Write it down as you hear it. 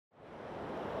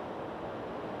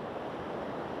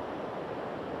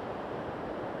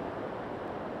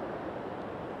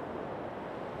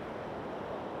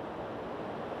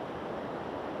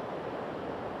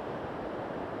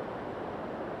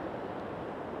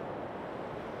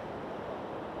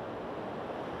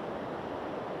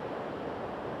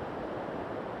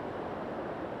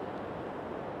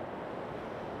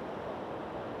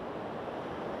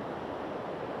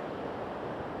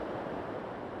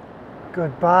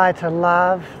Goodbye to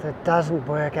love that doesn't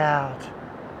work out.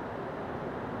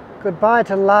 Goodbye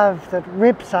to love that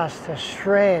rips us to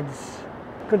shreds.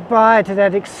 Goodbye to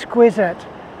that exquisite,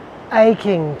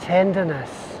 aching tenderness.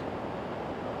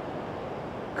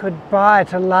 Goodbye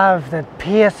to love that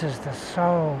pierces the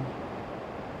soul.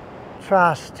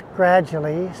 Trust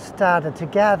gradually started to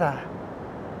gather.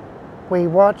 We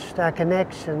watched our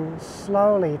connections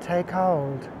slowly take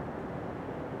hold,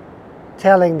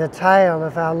 telling the tale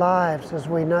of our lives as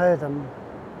we know them,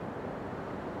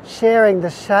 sharing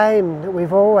the shame that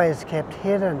we've always kept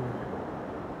hidden.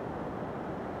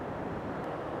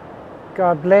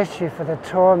 God bless you for the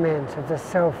torment of the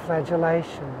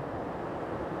self-flagellation.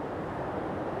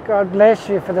 God bless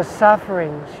you for the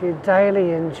sufferings you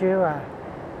daily endure.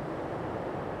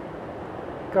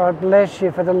 God bless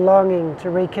you for the longing to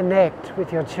reconnect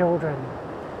with your children,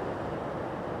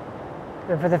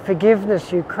 and for the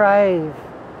forgiveness you crave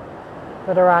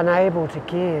but are unable to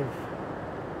give.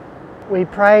 We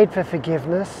prayed for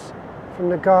forgiveness from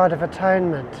the God of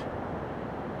Atonement.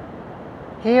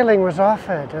 Healing was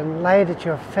offered and laid at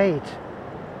your feet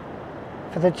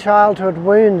for the childhood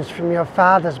wounds from your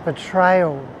father's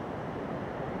betrayal,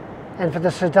 and for the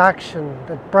seduction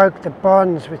that broke the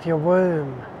bonds with your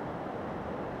womb.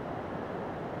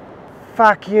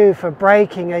 Fuck you for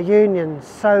breaking a union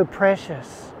so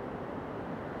precious.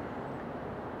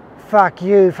 Fuck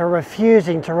you for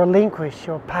refusing to relinquish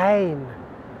your pain.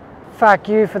 Fuck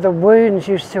you for the wounds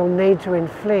you still need to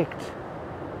inflict.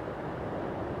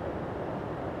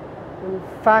 And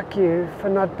fuck you for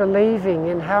not believing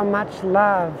in how much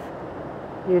love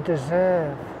you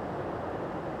deserve.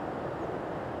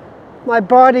 My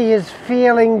body is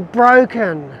feeling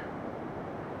broken.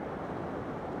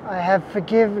 I have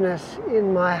forgiveness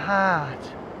in my heart.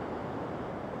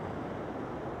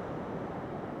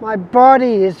 My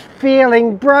body is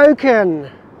feeling broken.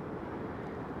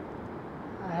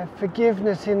 I have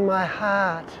forgiveness in my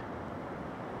heart.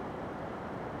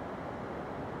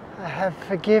 I have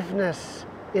forgiveness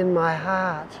in my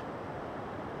heart.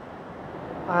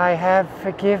 I have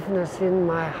forgiveness in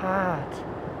my heart.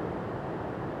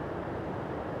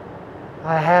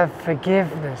 I have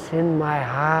forgiveness in my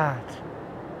heart.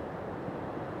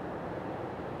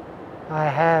 I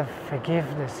have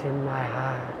forgiveness in my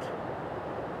heart.